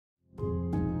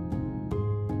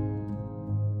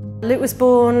Luke was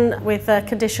born with a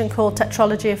condition called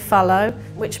Tetralogy of Fallot,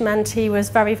 which meant he was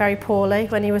very, very poorly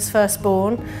when he was first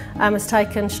born and was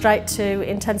taken straight to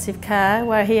intensive care,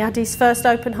 where he had his first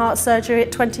open heart surgery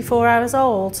at 24 hours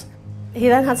old. He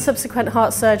then had subsequent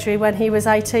heart surgery when he was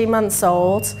 18 months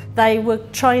old. They were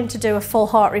trying to do a full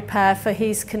heart repair for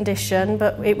his condition,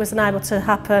 but it wasn't able to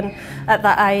happen at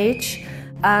that age.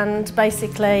 And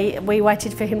basically, we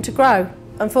waited for him to grow.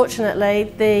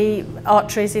 Unfortunately, the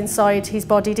arteries inside his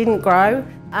body didn't grow,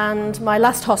 and my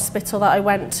last hospital that I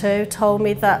went to told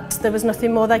me that there was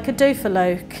nothing more they could do for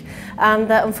Luke, and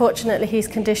that unfortunately his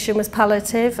condition was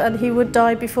palliative and he would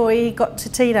die before he got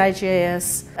to teenage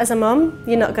years. As a mum,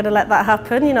 you're not going to let that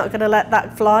happen, you're not going to let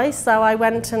that fly, so I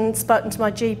went and spoke to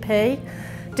my GP,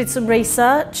 did some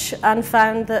research and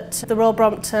found that the Royal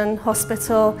Brompton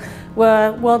Hospital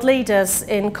were world leaders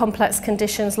in complex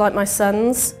conditions like my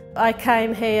son's. I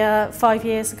came here 5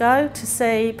 years ago to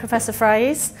see Professor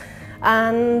Fraser,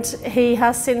 and he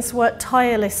has since worked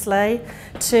tirelessly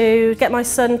to get my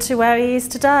son to where he is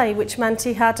today, which meant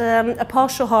he had a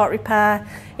partial heart repair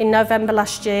in November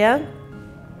last year.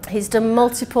 He's done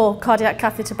multiple cardiac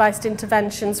catheter-based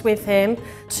interventions with him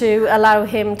to allow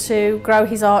him to grow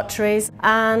his arteries,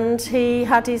 and he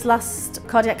had his last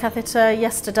cardiac catheter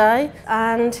yesterday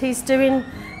and he's doing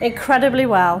incredibly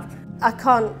well. I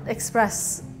can't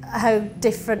express how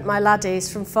different my lad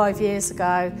is from 5 years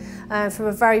ago, from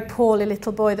a very poorly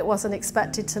little boy that wasn't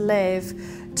expected to live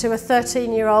to a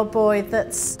 13-year-old boy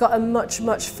that's got a much,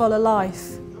 much fuller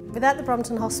life. Without the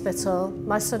Brompton Hospital,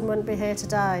 my son wouldn't be here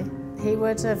today. He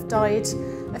would have died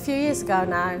a few years ago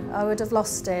now. I would have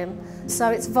lost him. So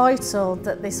it's vital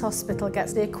that this hospital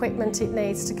gets the equipment it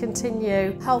needs to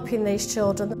continue helping these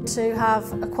children to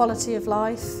have a quality of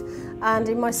life, and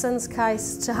in my son's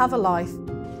case, to have a life.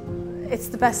 It's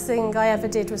the best thing I ever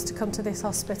did was to come to this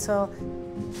hospital.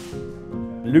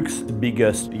 Luke's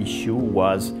biggest issue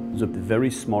was the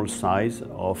very small size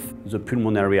of the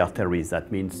pulmonary arteries. That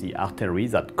means the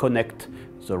arteries that connect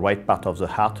the right part of the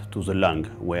heart to the lung,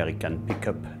 where it can pick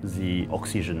up the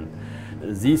oxygen.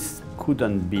 This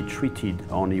couldn't be treated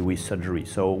only with surgery.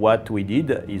 So what we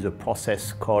did is a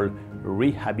process called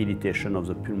rehabilitation of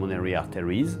the pulmonary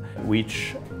arteries,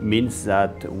 which means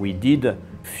that we did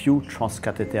few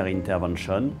transcatheter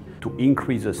intervention to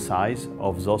increase the size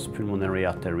of those pulmonary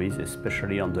arteries,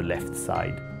 especially on the left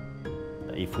side.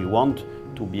 If we want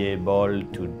to be able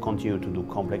to continue to do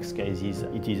complex cases,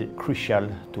 it is crucial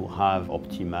to have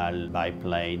optimal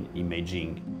biplane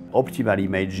imaging. Optimal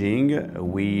imaging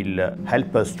will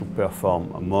help us to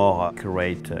perform more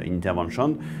accurate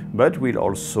intervention, but will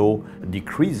also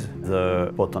decrease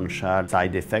the potential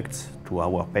side effects to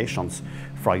our patients.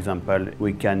 For example,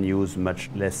 we can use much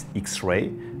less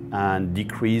X-ray and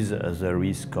decrease the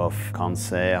risk of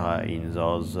cancer in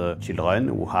those children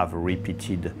who have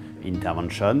repeated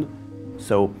intervention.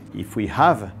 So if we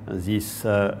have this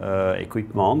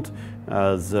equipment,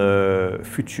 the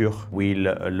future will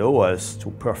allow us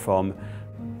to perform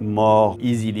more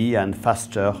easily and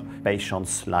faster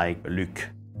patients like Luke.